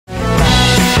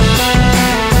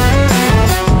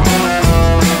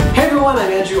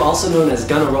also known as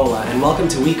Gunnarolla, and welcome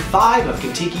to week 5 of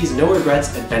Contiki's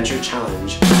Noregrets Adventure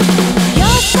Challenge.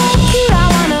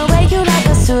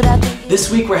 This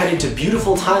week we're heading to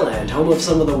beautiful Thailand, home of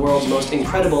some of the world's most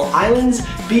incredible islands,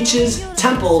 beaches,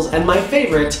 temples, and my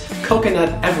favorite,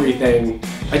 coconut everything.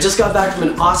 I just got back from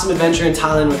an awesome adventure in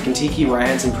Thailand with Contiki where I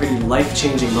had some pretty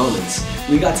life-changing moments.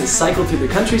 We got to cycle through the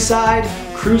countryside,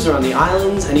 cruise around the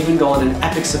islands, and even go on an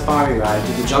epic safari ride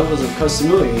through the jungles of Koh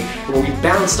Samui where we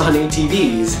bounced on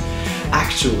ATVs.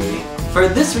 Actually, for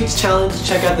this week's challenge,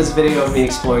 check out this video of me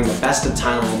exploring the best of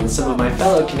Thailand with some of my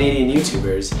fellow Canadian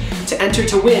YouTubers. To enter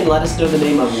to win, let us know the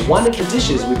name of one of the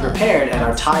dishes we prepared at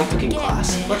our Thai cooking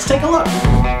class. Let's take a look.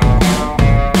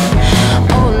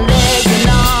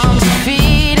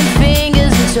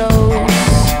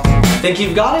 Think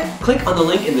you've got it? Click on the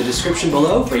link in the description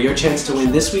below for your chance to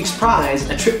win this week's prize,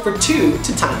 a trip for 2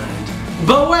 to Thailand.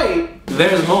 But wait!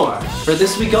 There's more! For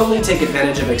this week only, take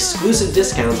advantage of exclusive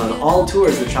discounts on all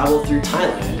tours that travel through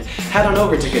Thailand. Head on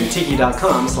over to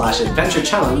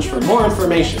contiki.com/adventurechallenge for more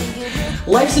information.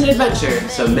 Life's an adventure,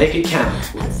 so make it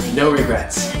count with no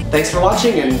regrets. Thanks for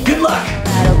watching and good luck!